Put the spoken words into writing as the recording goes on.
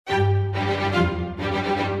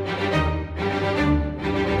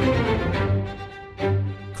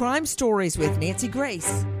Crime Stories with Nancy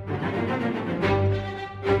Grace.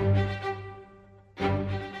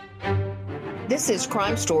 This is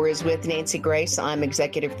Crime Stories with Nancy Grace. I'm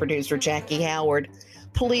executive producer Jackie Howard.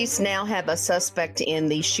 Police now have a suspect in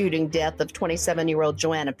the shooting death of 27-year-old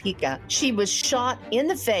Joanna Pica. She was shot in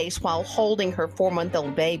the face while holding her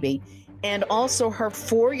 4-month-old baby, and also her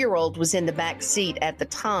 4-year-old was in the back seat at the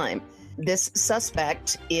time. This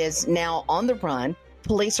suspect is now on the run.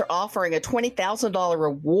 Police are offering a $20,000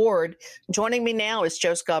 reward. Joining me now is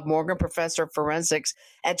Joe Scott Morgan, professor of forensics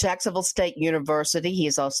at Jacksonville State University. He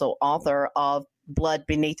is also author of Blood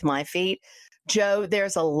Beneath My Feet. Joe,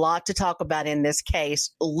 there's a lot to talk about in this case.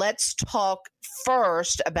 Let's talk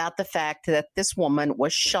first about the fact that this woman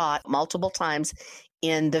was shot multiple times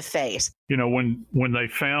in the face. You know, when they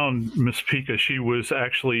found Miss Pica, she was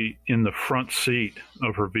actually in the front seat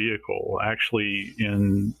of her vehicle, actually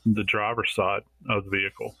in the driver's side of the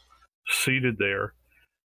vehicle, seated there.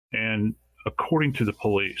 And according to the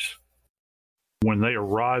police, when they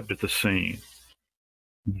arrived at the scene,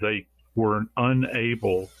 they were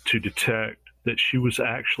unable to detect that she was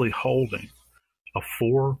actually holding a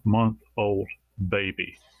 4-month-old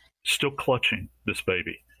baby, still clutching this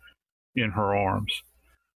baby in her arms.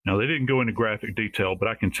 Now, they didn't go into graphic detail, but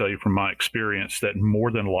I can tell you from my experience that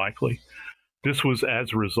more than likely this was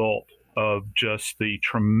as a result of just the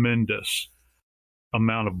tremendous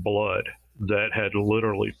amount of blood that had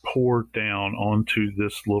literally poured down onto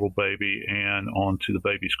this little baby and onto the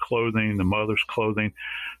baby's clothing, the mother's clothing.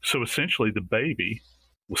 So essentially, the baby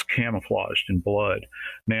was camouflaged in blood.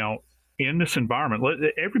 Now, in this environment,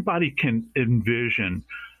 everybody can envision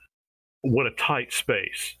what a tight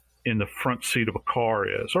space in the front seat of a car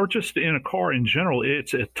is, or just in a car in general.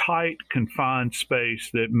 It's a tight, confined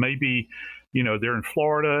space that maybe, you know, they're in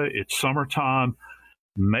Florida, it's summertime,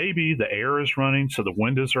 maybe the air is running, so the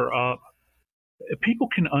windows are up. People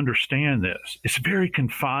can understand this. It's very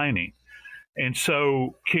confining. And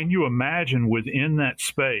so can you imagine within that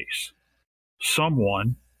space,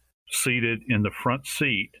 someone seated in the front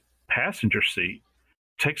seat, passenger seat,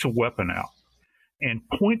 takes a weapon out and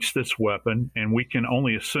points this weapon, and we can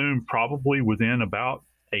only assume probably within about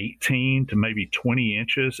 18 to maybe 20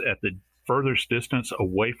 inches at the furthest distance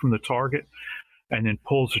away from the target, and then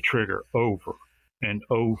pulls the trigger over and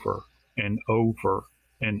over and over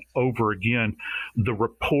and over again. The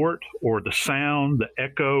report or the sound, the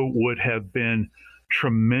echo would have been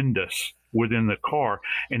tremendous within the car.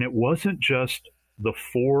 And it wasn't just the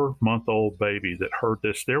 4-month-old baby that heard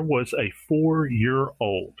this. There was a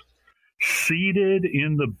 4-year-old seated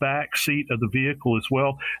in the back seat of the vehicle as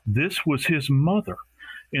well. This was his mother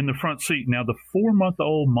in the front seat. Now, the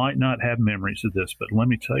 4-month-old might not have memories of this, but let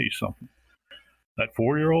me tell you something. That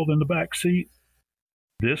 4-year-old in the back seat,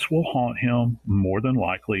 this will haunt him more than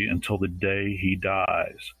likely until the day he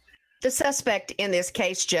dies. The suspect in this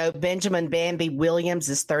case, Joe, Benjamin Bambi Williams,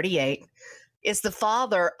 is 38, is the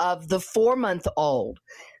father of the 4-month-old.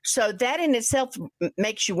 So that in itself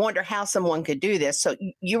makes you wonder how someone could do this. So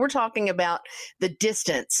you were talking about the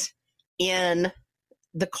distance in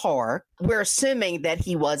the car. We're assuming that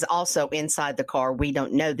he was also inside the car. We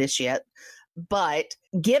don't know this yet. But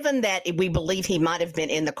given that we believe he might have been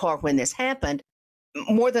in the car when this happened,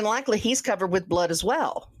 more than likely he's covered with blood as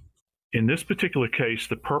well. In this particular case,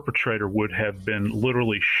 the perpetrator would have been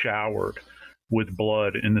literally showered with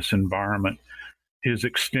blood in this environment. His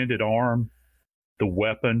extended arm, the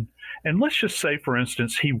weapon, and let's just say, for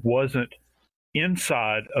instance, he wasn't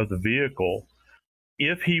inside of the vehicle.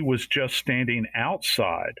 If he was just standing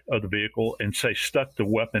outside of the vehicle and, say, stuck the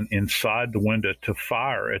weapon inside the window to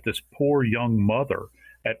fire at this poor young mother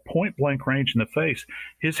at point blank range in the face,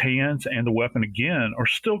 his hands and the weapon again are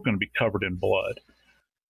still going to be covered in blood.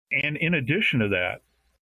 And in addition to that,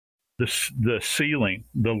 the ceiling,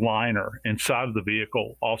 the liner inside of the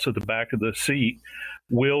vehicle, also the back of the seat,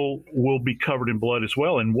 will be covered in blood as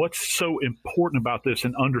well. And what's so important about this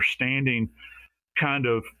and understanding kind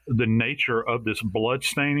of the nature of this blood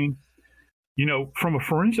staining, you know, from a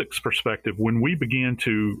forensics perspective, when we begin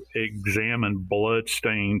to examine blood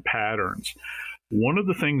stain patterns, one of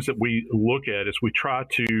the things that we look at is we try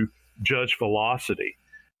to judge velocity.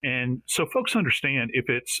 And so folks understand if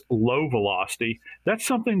it's low velocity, that's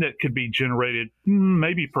something that could be generated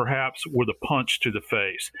maybe perhaps with a punch to the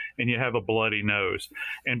face and you have a bloody nose.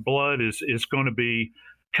 And blood is going to be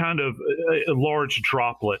kind of large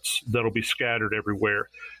droplets that'll be scattered everywhere.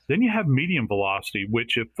 Then you have medium velocity,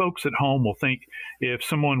 which if folks at home will think if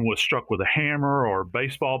someone was struck with a hammer or a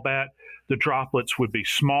baseball bat, the droplets would be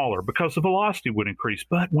smaller because the velocity would increase.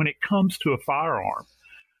 But when it comes to a firearm,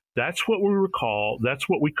 that's what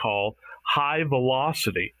we call high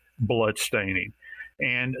velocity blood staining.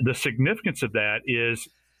 And the significance of that is,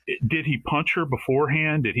 did he punch her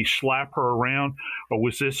beforehand? Did he slap her around? Or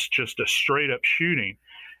was this just a straight up shooting?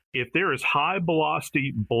 If there is high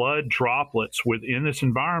velocity blood droplets within this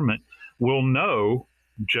environment, we'll know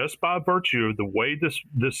just by virtue of the way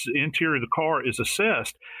this interior of the car is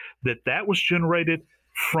assessed that was generated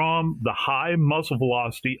from the high muzzle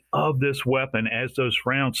velocity of this weapon as those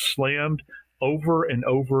rounds slammed over and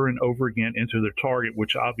over and over again into their target,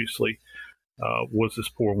 which obviously was this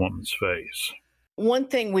poor woman's face. One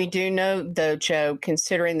thing we do know, though, Joe,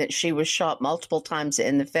 considering that she was shot multiple times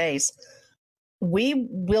in the face, we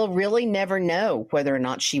will really never know whether or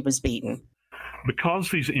not she was beaten.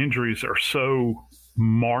 Because these injuries are so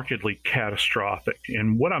markedly catastrophic,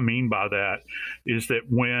 and what I mean by that is that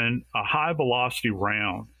when a high velocity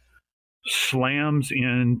round slams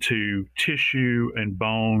into tissue and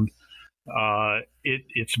bone,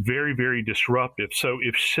 it's very, very disruptive. So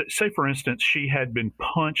if, say, for instance, she had been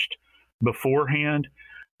punched beforehand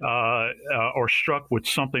or struck with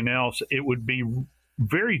something else, it would be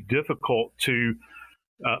very difficult to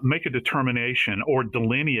make a determination or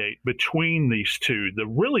delineate between these two.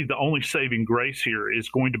 The only saving grace here is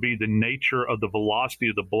going to be the nature of the velocity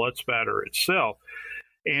of the blood spatter itself.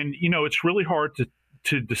 And, it's really hard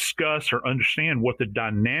to discuss or understand what the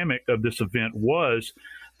dynamic of this event was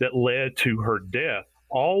that led to her death.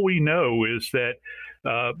 All we know is that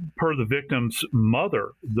per the victim's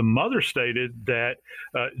mother, the mother stated that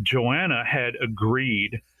Joanna had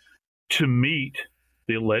agreed to meet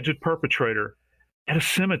the alleged perpetrator at a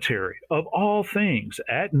cemetery, of all things,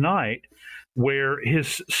 at night, where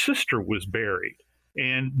his sister was buried.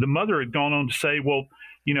 And the mother had gone on to say, well,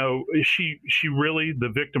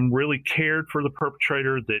 the victim really cared for the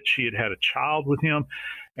perpetrator, that she had had a child with him,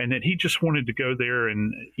 and that he just wanted to go there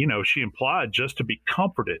and, she implied just to be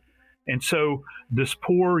comforted. And so this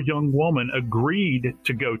poor young woman agreed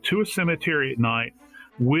to go to a cemetery at night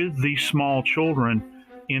with these small children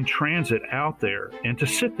in transit out there, and to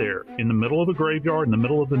sit there in the middle of a graveyard in the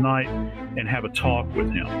middle of the night and have a talk with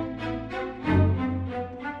him.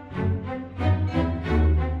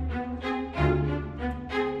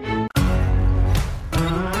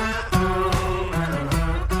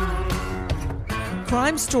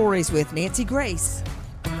 Crime Stories with Nancy Grace.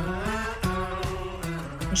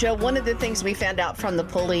 Joe, one of the things we found out from the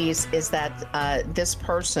police is that this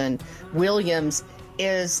person, Williams,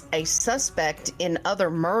 is a suspect in other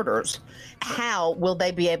murders. How will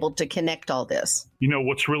they be able to connect all this?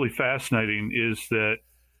 What's really fascinating is that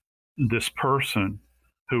this person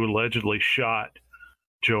who allegedly shot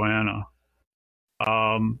Joanna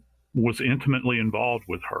was intimately involved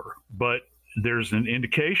with her. But there's an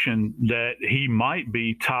indication that he might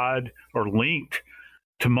be tied or linked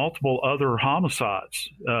to multiple other homicides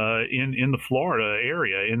in the Florida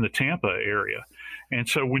area, in the Tampa area. And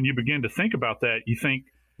so when you begin to think about that, you think,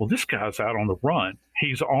 well, this guy's out on the run.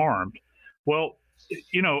 He's armed. Well,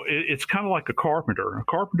 it's kind of like a carpenter. A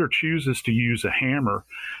carpenter chooses to use a hammer.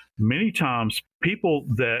 Many times, people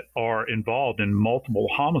that are involved in multiple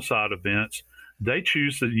homicide events, they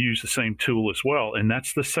choose to use the same tool as well. And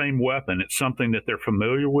that's the same weapon. It's something that they're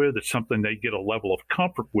familiar with. It's something they get a level of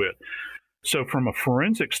comfort with. So from a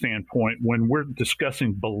forensic standpoint, when we're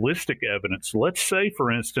discussing ballistic evidence, let's say, for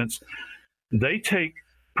instance, they take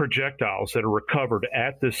projectiles that are recovered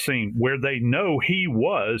at this scene where they know he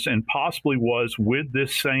was and possibly was with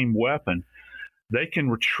this same weapon. They can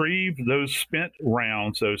retrieve those spent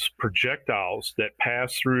rounds, those projectiles that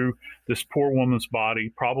pass through this poor woman's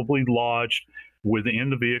body, probably lodged within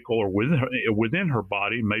the vehicle or within her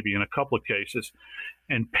body, maybe in a couple of cases,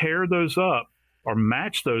 and pair those up or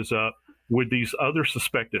match those up with these other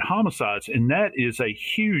suspected homicides. And that is a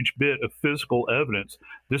huge bit of physical evidence.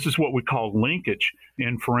 This is what we call linkage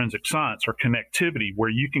in forensic science, or connectivity, where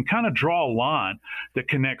you can kind of draw a line that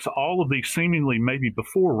connects all of these seemingly maybe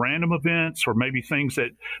before random events, or maybe things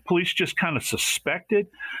that police just kind of suspected.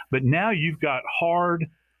 But now you've got hard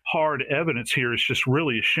evidence here. It's just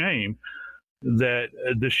really a shame that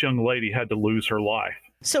this young lady had to lose her life.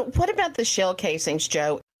 So what about the shell casings,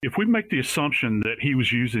 Joe? If we make the assumption that he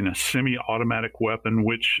was using a semi-automatic weapon,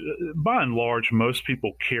 which by and large most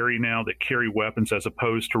people carry now, that carry weapons as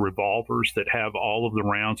opposed to revolvers that have all of the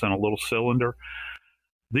rounds in a little cylinder,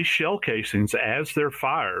 these shell casings, as they're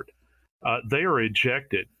fired, they are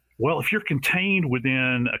ejected. Well, if you're contained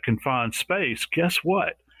within a confined space, guess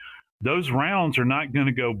what? Those rounds are not going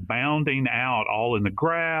to go bounding out all in the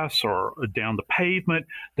grass or down the pavement.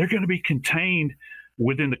 They're going to be contained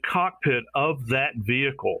within the cockpit of that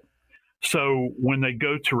vehicle. So when they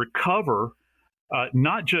go to recover,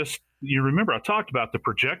 not just you remember I talked about the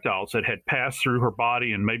projectiles that had passed through her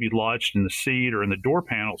body and maybe lodged in the seat or in the door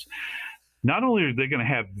panels. Not only are they going to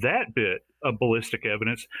have that bit of ballistic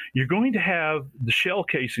evidence, you're going to have the shell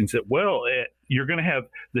casings as well. You're going to have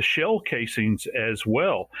the shell casings as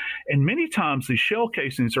well. And many times these shell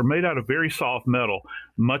casings are made out of very soft metal,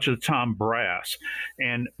 much of the time brass.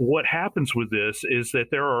 And what happens with this is that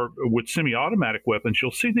there are, with semi-automatic weapons,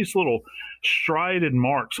 you'll see these little striated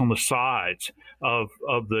marks on the sides of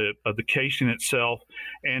the casing itself.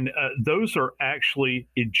 And those are actually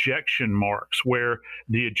ejection marks, where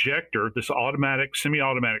the ejector, this automatic,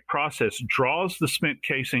 semi-automatic process, draws the spent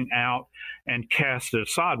casing out and casts it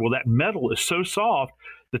aside. Well, that metal is so soft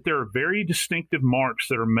that there are very distinctive marks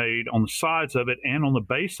that are made on the sides of it and on the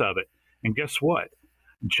base of it. And guess what?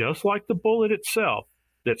 Just like the bullet itself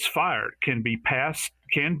that's fired can be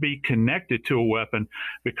connected to a weapon,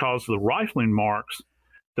 because the rifling marks,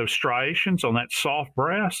 those striations on that soft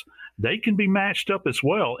brass, they can be matched up as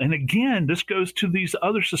well. And again, this goes to these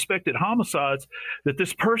other suspected homicides that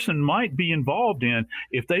this person might be involved in.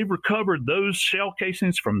 If they've recovered those shell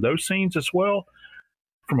casings from those scenes as well,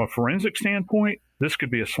 from a forensic standpoint, this could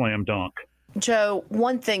be a slam dunk. Joe,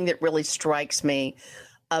 one thing that really strikes me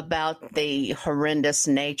about the horrendous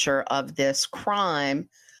nature of this crime,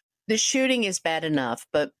 the shooting is bad enough,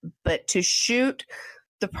 but to shoot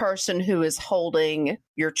the person who is holding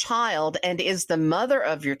your child and is the mother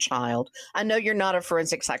of your child. I know you're not a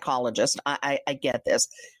forensic psychologist. I get this.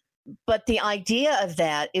 But the idea of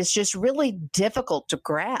that is just really difficult to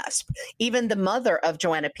grasp. Even the mother of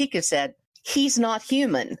Joanna Pica said, he's not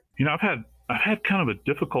human. You know, I've had kind of a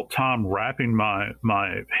difficult time wrapping my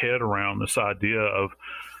head around this idea of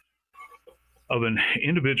an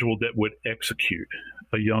individual that would execute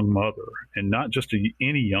a young mother, and not just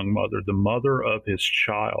any young mother, the mother of his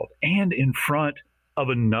child, and in front of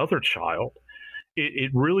another child.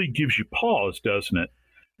 It really gives you pause, doesn't it?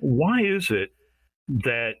 Why is it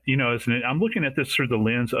that, you know, I'm looking at this through the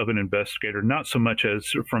lens of an investigator, not so much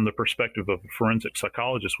as from the perspective of a forensic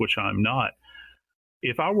psychologist, which I'm not.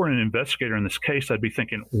 If I were an investigator in this case, I'd be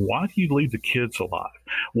thinking, why do you leave the kids alive?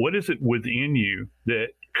 What is it within you that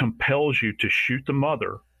compels you to shoot the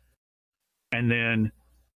mother and then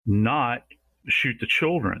not shoot the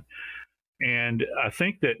children? And I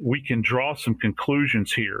think that we can draw some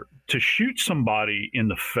conclusions here. To shoot somebody in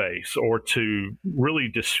the face or to really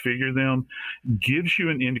disfigure them gives you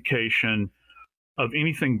an indication of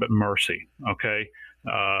anything but mercy, okay?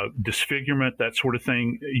 Disfigurement, that sort of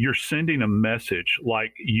thing. You're sending a message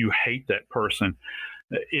like you hate that person.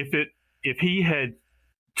 If he had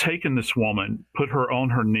taken this woman, put her on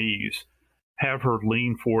her knees, have her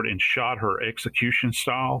lean forward and shot her execution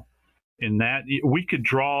style, in that, we could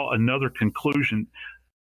draw another conclusion.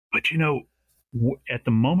 But, you know, at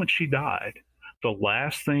the moment she died, the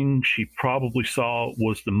last thing she probably saw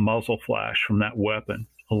was the muzzle flash from that weapon,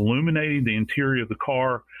 illuminating the interior of the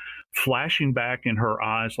car, flashing back in her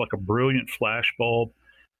eyes like a brilliant flash bulb.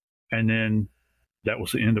 And then that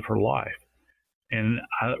was the end of her life. And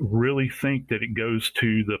I really think that it goes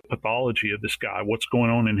to the pathology of this guy, what's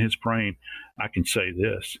going on in his brain. I can say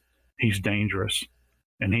this: he's dangerous,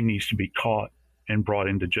 and he needs to be caught and brought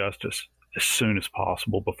into justice as soon as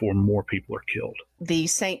possible before more people are killed. The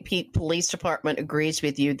St. Pete Police Department agrees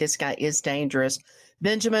with you. This guy is dangerous.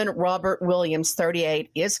 Benjamin Robert Williams, 38,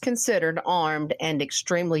 is considered armed and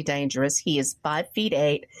extremely dangerous. He is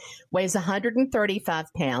 5'8", weighs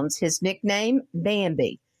 135 pounds. His nickname,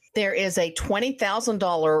 Bambi. There is a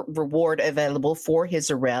 $20,000 reward available for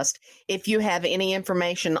his arrest. If you have any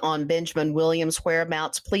information on Benjamin Williams'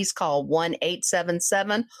 whereabouts, please call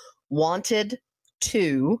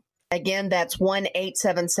 1-877-WANTED-2. Again, that's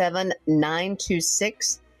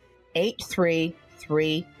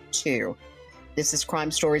 1-877-926-8332. This is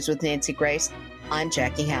Crime Stories with Nancy Grace. I'm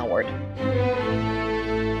Jackie Howard.